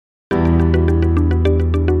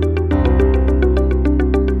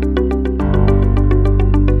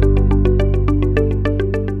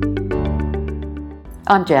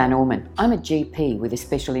I'm Jan Orman. I'm a GP with a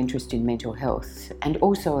special interest in mental health and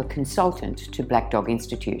also a consultant to Black Dog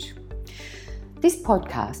Institute. This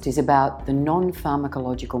podcast is about the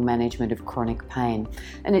non-pharmacological management of chronic pain,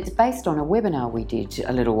 and it's based on a webinar we did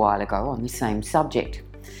a little while ago on the same subject.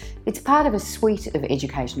 It's part of a suite of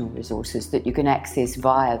educational resources that you can access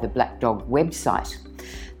via the Black Dog website.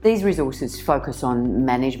 These resources focus on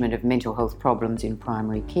management of mental health problems in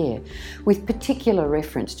primary care, with particular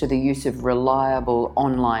reference to the use of reliable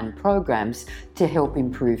online programs to help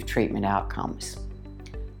improve treatment outcomes.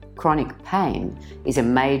 Chronic pain is a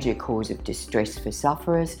major cause of distress for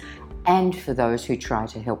sufferers and for those who try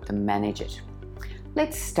to help them manage it.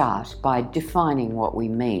 Let's start by defining what we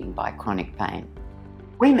mean by chronic pain.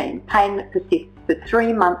 We mean pain that persists for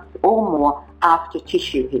 3 months or more after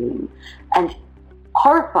tissue healing. And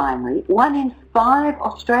horrifyingly, 1 in 5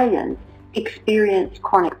 Australians experience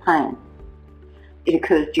chronic pain. It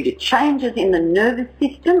occurs due to changes in the nervous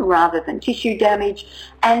system rather than tissue damage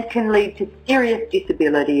and can lead to serious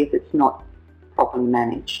disability if it's not properly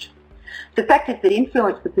managed. The factors that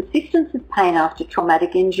influence the persistence of pain after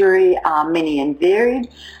traumatic injury are many and varied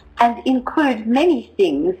and include many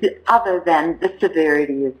things other than the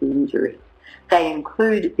severity of the injury. They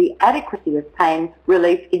include the adequacy of pain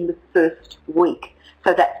relief in the first week.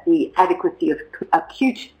 So that's the adequacy of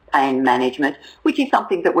acute pain management, which is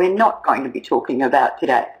something that we're not going to be talking about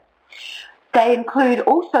today. They include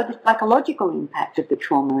also the psychological impact of the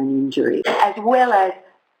trauma and injury, as well as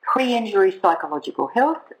pre-injury psychological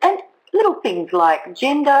health and little things like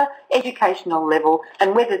gender, educational level,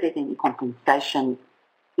 and whether there's any compensation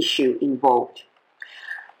issue involved.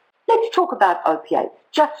 Let's talk about opiates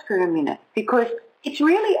just for a minute, because it's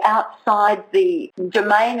really outside the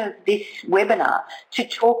domain of this webinar to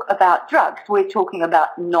talk about drugs. We're talking about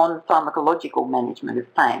non-pharmacological management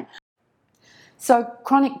of pain. So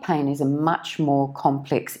chronic pain is a much more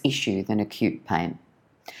complex issue than acute pain.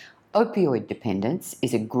 Opioid dependence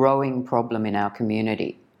is a growing problem in our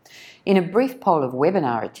community. In a brief poll of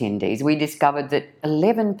webinar attendees, we discovered that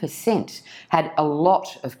 11% had a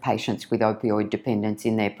lot of patients with opioid dependence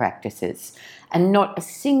in their practices, and not a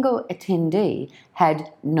single attendee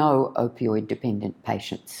had no opioid-dependent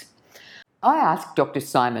patients. I asked Dr.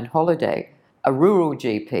 Simon Holliday, a rural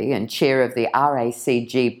GP and chair of the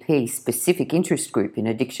RACGP Specific Interest Group in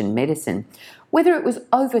Addiction Medicine, whether it was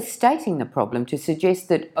overstating the problem to suggest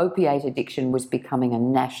that opiate addiction was becoming a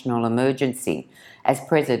national emergency, as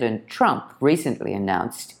President Trump recently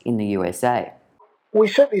announced in the USA. We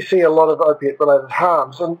certainly see a lot of opiate-related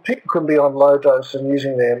harms, and people can be on low dose and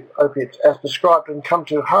using their opiates as prescribed and come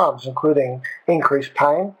to harms, including increased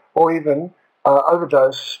pain or even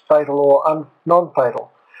overdose, fatal or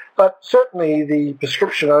non-fatal. But certainly the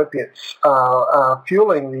prescription opiates are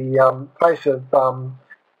fueling the face of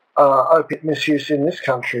opiate misuse in this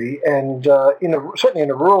country, and certainly in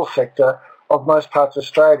the rural sector of most parts of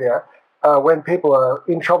Australia. When people are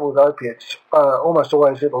in trouble with opiates, almost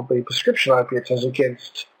always it'll be prescription opiates as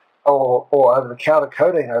against or over-the-counter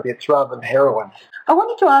codeine opiates rather than heroin. I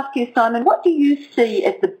wanted to ask you, Simon, what do you see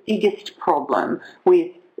as the biggest problem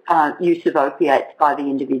with use of opiates by the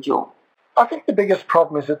individual? I think the biggest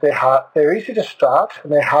problem is that they're easy to start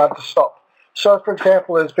and they're hard to stop. So, for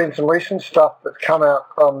example, there's been some recent stuff that's come out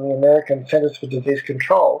from the American Centers for Disease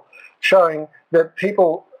Control showing that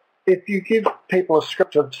if you give people a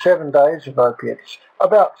script of 7 days of opiates,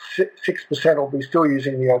 about 6% will be still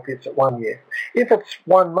using the opiates at 1 year. If it's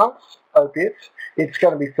 1 month's opiates, it's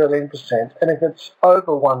going to be 13%, and if it's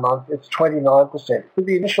over 1 month, it's 29% with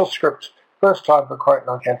the initial script, first time for chronic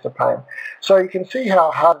non-cancer pain. So you can see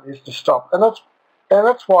how hard it is to stop, and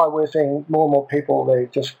that's why we're seeing more and more people, they're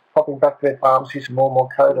just popping back to their pharmacies and more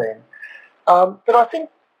codeine. But I think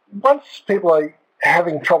once people are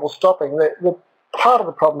having trouble stopping, the part of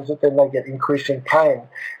the problem is that then they get increasing pain.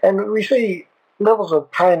 And we see levels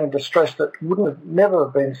of pain and distress that never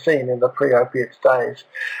have been seen in the pre-opiates days.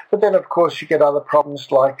 But then, of course, you get other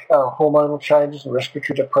problems like hormonal changes and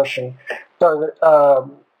respiratory depression, so that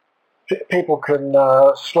people can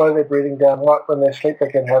slow their breathing down right when they sleep. They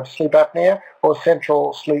can have sleep apnea or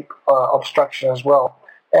central sleep obstruction as well.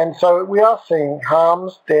 And so we are seeing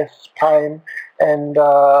harms, deaths, pain, and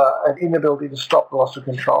an inability to stop the loss of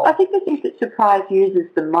control. I think the thing that surprised users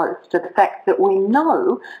the most are the fact that we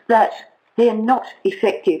know that they're not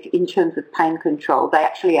effective in terms of pain control. They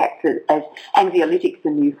actually act as anxiolytics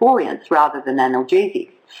and euphoriants rather than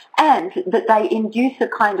analgesics, and that they induce a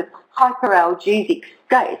kind of hyperalgesic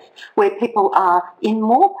state where people are in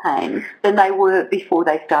more pain than they were before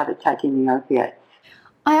they started taking the opiates.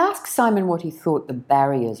 I asked Simon what he thought the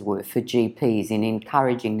barriers were for GPs in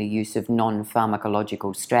encouraging the use of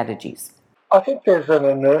non-pharmacological strategies. I think there's an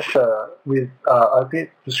inertia with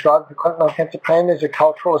opiate prescribed for chronic non-cancer pain. There's a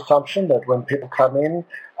cultural assumption that when people come in,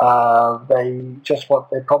 they just want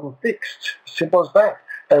their problem fixed. Simple as that.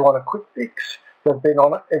 They want a quick fix. They've been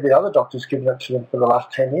on it. Every other doctor's given it to them for the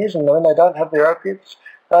last 10 years, and when they don't have their opiates,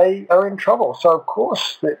 they are in trouble. So, of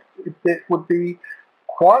course, it would be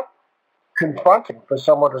quite confronting for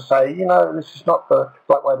someone to say, this is not the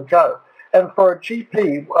right way to go. And for a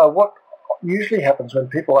GP, what usually happens when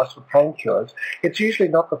people ask for painkillers, it's usually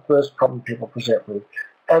not the first problem people present with.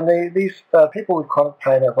 And these people with chronic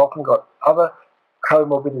pain have often got other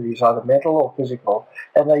comorbidities, either mental or physical,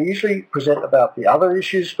 and they usually present about the other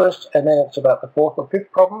issues first, and then it's about the fourth or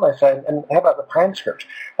fifth problem. They say, and how about the pain script?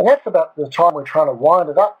 And that's about the time we're trying to wind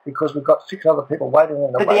it up because we've got 6 other people waiting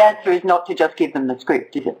in the But wait. the answer is not to just give them the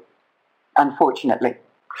script, is it? Unfortunately.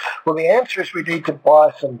 Well, the answer is we need to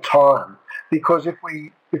buy some time, because if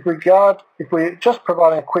we're just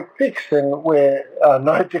providing a quick fix, then we're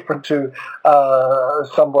no different to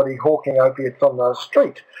somebody hawking opiates on the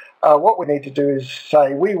street. What we need to do is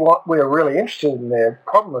say we're really interested in their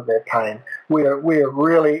problem of their pain. We're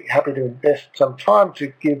really happy to invest some time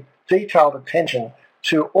to give detailed attention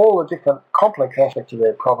to all the different complex aspects of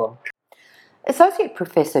their problem. Associate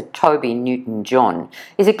Professor Toby Newton-John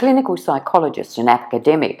is a clinical psychologist and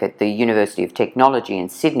academic at the University of Technology in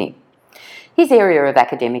Sydney. His area of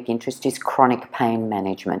academic interest is chronic pain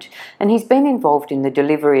management, and he's been involved in the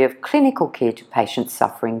delivery of clinical care to patients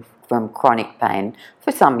suffering from chronic pain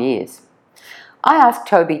for some years. I asked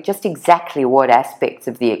Toby just exactly what aspects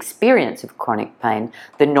of the experience of chronic pain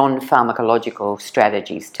the non-pharmacological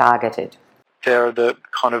strategies targeted. There are the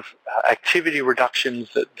kind of activity reductions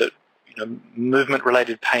that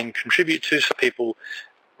movement-related pain contribute to, so people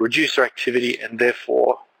reduce their activity and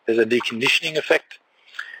therefore there's a deconditioning effect.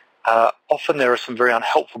 Often there are some very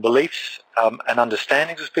unhelpful beliefs and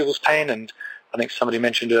understandings of people's pain, and I think somebody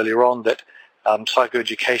mentioned earlier on that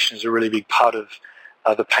psychoeducation is a really big part of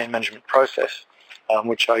the pain management process,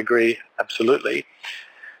 which I agree absolutely.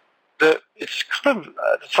 It's kind of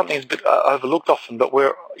something that's a bit overlooked often, but we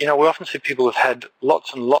often see people have had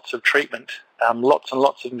lots and lots of treatment, lots and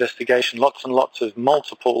lots of investigation, lots and lots of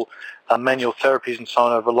multiple manual therapies and so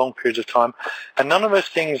on over long periods of time, and none of those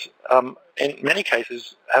things, in many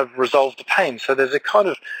cases, have resolved the pain. So there's a kind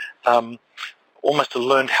of almost a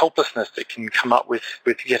learned helplessness that can come up with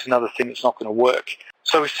yet another thing that's not going to work.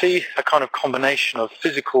 So we see a kind of combination of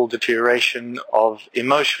physical deterioration, of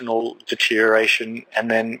emotional deterioration, and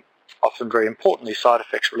then often very importantly side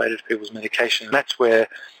effects related to people's medication. And that's where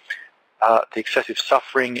the excessive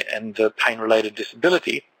suffering and the pain-related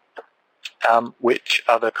disability, which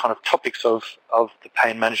are the kind of topics of the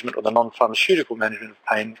pain management or the non-pharmaceutical management of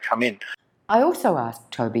pain, come in. I also asked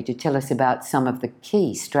Toby to tell us about some of the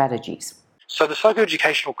key strategies. So the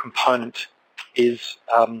psychoeducational component is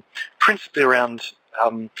principally around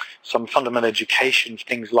some fundamental education,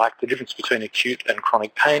 things like the difference between acute and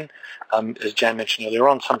chronic pain. As Jan mentioned earlier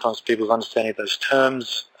on, sometimes people's understanding of those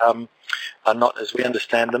terms are not as we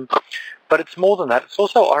understand them. But it's more than that. It's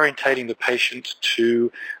also orientating the patient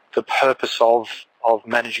to the purpose of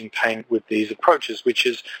managing pain with these approaches, which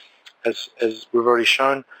is, as we've already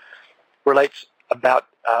shown, relates about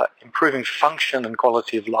improving function and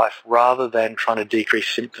quality of life rather than trying to decrease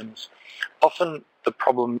symptoms. Often the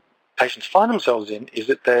problem patients find themselves in is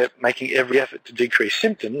that they're making every effort to decrease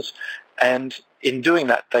symptoms, and in doing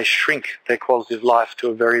that they shrink their quality of life to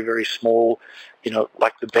a very, very small,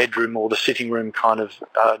 like the bedroom or the sitting room kind of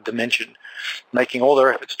dimension. Making all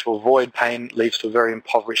their efforts to avoid pain leads to a very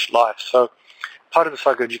impoverished life. So part of the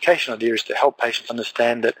psychoeducation idea is to help patients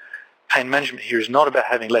understand that pain management here is not about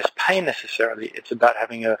having less pain necessarily. It's about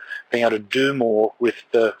being able to do more with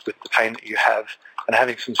the pain that you have, and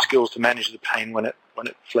having some skills to manage the pain when it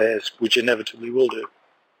flares, which inevitably will do.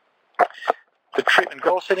 The treatment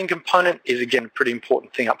goal setting component is again a pretty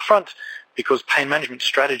important thing up front, because pain management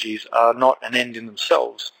strategies are not an end in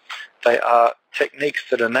themselves. They are techniques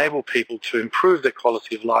that enable people to improve their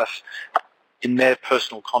quality of life in their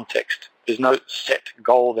personal context. There's no set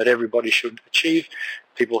goal that everybody should achieve.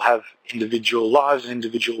 People have individual lives and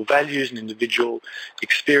individual values and individual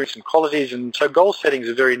experience and qualities, and so goal setting is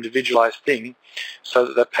a very individualized thing, so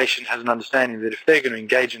that the patient has an understanding that if they're going to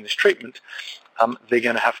engage in this treatment, they're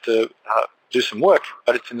going to have to do some work,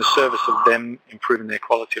 but it's in the service of them improving their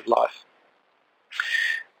quality of life.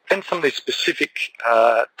 Then some of these specific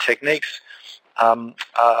techniques are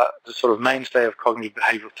the sort of mainstay of cognitive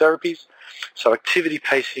behavioral therapies. So activity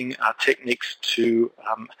pacing are techniques to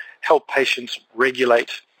help patients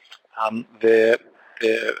regulate their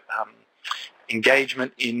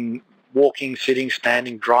engagement in walking, sitting,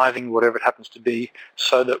 standing, driving, whatever it happens to be,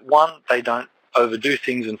 so that one, they don't overdo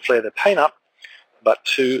things and flare their pain up, but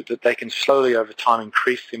two, that they can slowly over time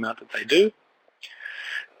increase the amount that they do.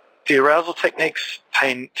 The arousal techniques,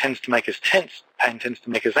 pain tends to make us tense, pain tends to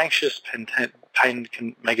make us anxious, pain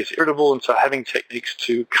can make us irritable, and so having techniques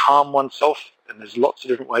to calm oneself, and there's lots of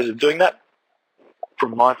different ways of doing that,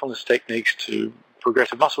 from mindfulness techniques to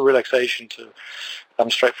progressive muscle relaxation to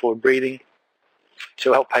straightforward breathing,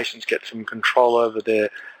 to help patients get some control over their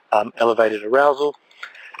elevated arousal.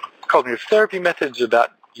 Cognitive therapy methods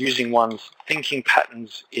about using one's thinking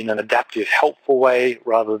patterns in an adaptive, helpful way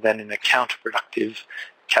rather than in a counterproductive,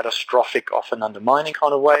 catastrophic, often undermining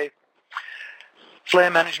kind of way. Flare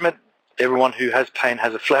management. Everyone who has pain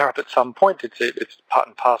has a flare-up at some point. It's part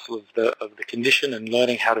and parcel of the condition, and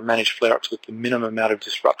learning how to manage flare-ups with the minimum amount of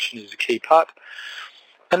disruption is a key part.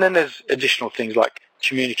 And then there's additional things like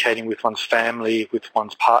communicating with one's family, with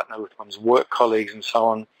one's partner, with one's work colleagues, and so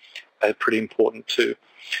on, are pretty important too.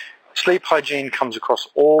 Sleep hygiene comes across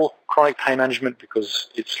all chronic pain management because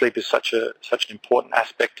sleep is such an important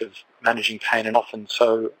aspect of managing pain and often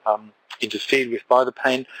so interfered with by the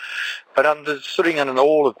pain. But sitting under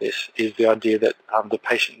all of this is the idea that the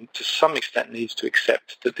patient to some extent needs to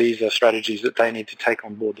accept that these are strategies that they need to take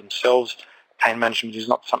on board themselves. Pain management is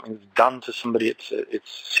not something that's done to somebody, it's a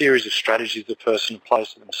series of strategies the person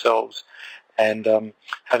applies to themselves. And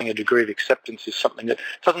having a degree of acceptance is something that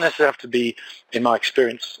doesn't necessarily have to be, in my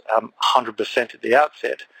experience, 100% at the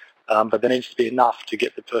outset, but there needs to be enough to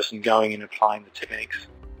get the person going in applying the techniques.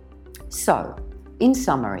 So, in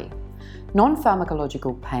summary,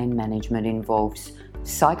 non-pharmacological pain management involves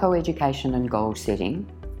psychoeducation and goal setting,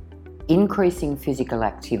 increasing physical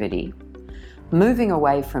activity, moving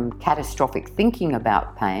away from catastrophic thinking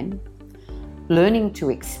about pain, learning to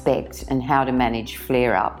expect and how to manage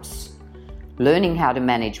flare-ups, learning how to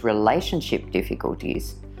manage relationship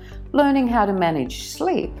difficulties, learning how to manage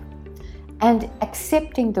sleep, and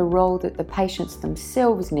accepting the role that the patients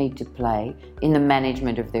themselves need to play in the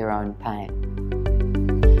management of their own pain.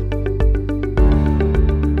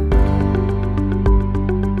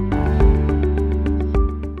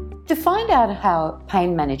 To find out how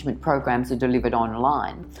pain management programs are delivered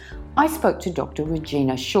online, I spoke to Dr.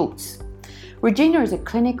 Regina Schultz. Regina is a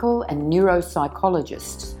clinical and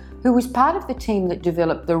neuropsychologist who was part of the team that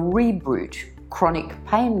developed the Reboot chronic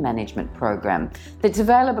pain management program that's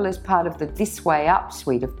available as part of the This Way Up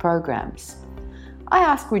suite of programs. I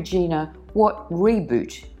asked Regina what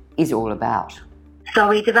Reboot is all about. So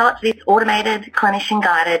we developed this automated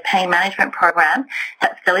clinician-guided pain management program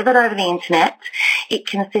that's delivered over the internet. It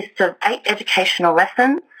consists of 8 educational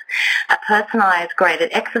lessons, a personalised graded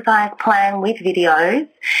exercise plan with videos,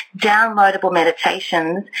 downloadable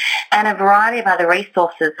meditations, and a variety of other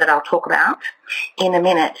resources that I'll talk about in a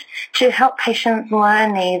minute to help patients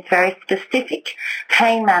learn these very specific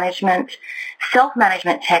pain management,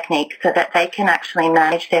 self-management techniques so that they can actually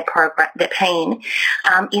manage their pain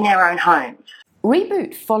in their own homes.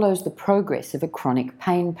 Reboot follows the progress of a chronic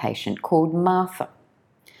pain patient called Martha.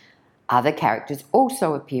 Other characters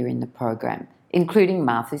also appear in the program, including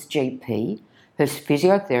Martha's GP, her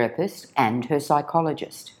physiotherapist, and her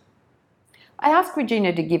psychologist. I asked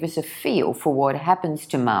Regina to give us a feel for what happens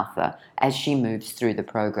to Martha as she moves through the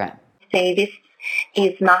program. See, this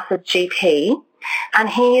is Martha's GP, and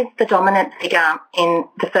he is the dominant figure in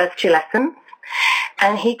the first 2 lessons,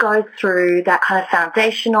 and he goes through that kind of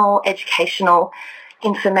foundational, educational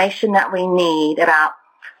information that we need about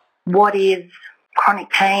what is chronic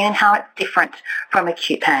pain and how it's different from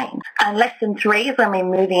acute pain. And lesson 3 is when we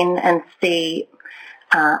move in and see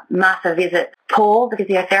Martha visit Paul, the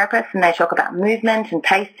physiotherapist, and they talk about movement and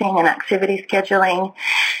pacing and activity scheduling.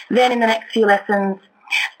 Then in the next few lessons,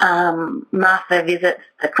 Martha visits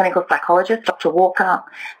the clinical psychologist, Dr. Walker,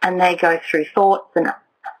 and they go through thoughts and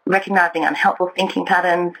recognising unhelpful thinking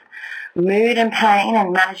patterns, mood and pain,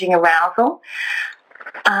 and managing arousal.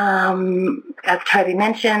 As Toby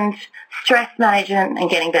mentioned, stress management and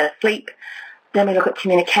getting better sleep. Then we look at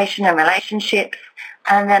communication and relationships.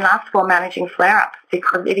 And then last of all, managing flare-ups,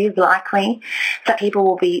 because it is likely that people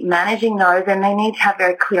will be managing those and they need to have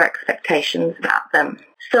very clear expectations about them.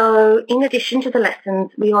 So in addition to the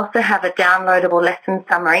lessons, we also have a downloadable lesson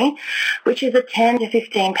summary, which is a 10 to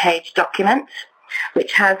 15 page document,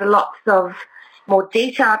 which has lots of more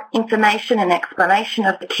detailed information and explanation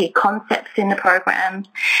of the key concepts in the program.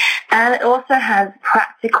 And it also has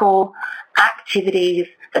practical activities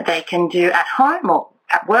that they can do at home or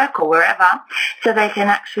at work or wherever, so they can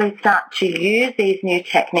actually start to use these new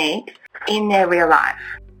techniques in their real life.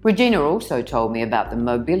 Regina also told me about the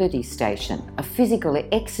Mobility Station, a physical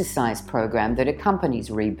exercise program that accompanies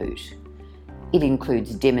Reboot. It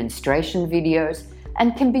includes demonstration videos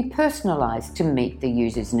and can be personalised to meet the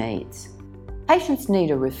user's needs. Patients need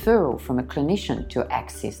a referral from a clinician to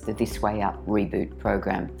access the This Way Up Reboot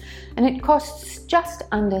program, and it costs just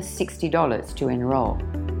under $60 to enrol.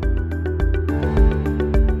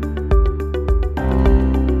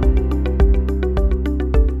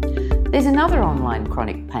 There's another online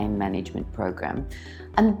chronic pain management program,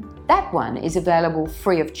 and that one is available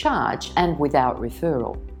free of charge and without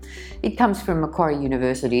referral. It comes from Macquarie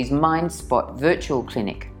University's MindSpot virtual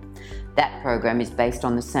clinic. That program is based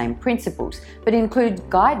on the same principles, but includes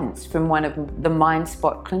guidance from one of the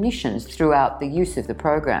MindSpot clinicians throughout the use of the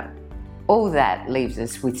program. All that leaves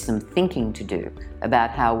us with some thinking to do about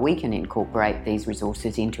how we can incorporate these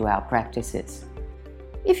resources into our practices.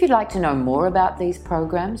 If you'd like to know more about these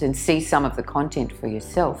programs and see some of the content for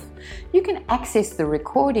yourself, you can access the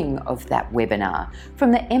recording of that webinar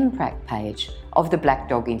from the MPRAC page of the Black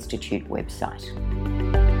Dog Institute website.